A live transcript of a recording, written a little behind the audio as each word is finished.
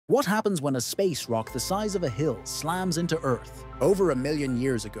What happens when a space rock the size of a hill slams into Earth? Over 1 million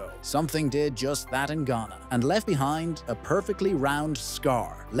years ago, something did just that in Ghana and left behind a perfectly round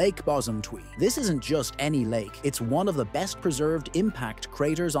scar, Lake Bosumtwi. This isn't just any lake, it's one of the best preserved impact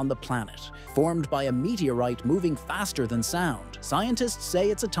craters on the planet. Formed by a meteorite moving faster than sound, scientists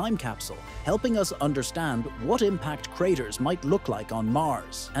say it's a time capsule, helping us understand what impact craters might look like on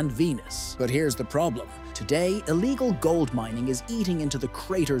Mars and Venus. But here's the problem. Today, illegal gold mining is eating into the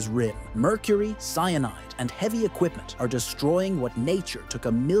crater's rim. Mercury, cyanide, and heavy equipment are destroying what nature took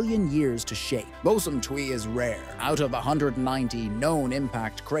 1 million years to shape. Bosumtwi is rare. Out of 190 known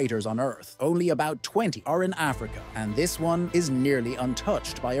impact craters on Earth, only about 20 are in Africa, and this one is nearly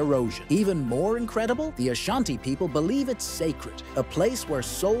untouched by erosion. Even more incredible, the Ashanti people believe it's sacred, a place where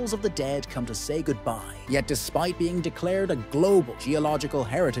souls of the dead come to say goodbye. Yet despite being declared a global geological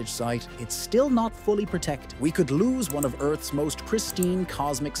heritage site, it's still not fully protected. We could lose one of Earth's most pristine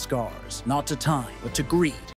cosmic scars, not to time, but to greed.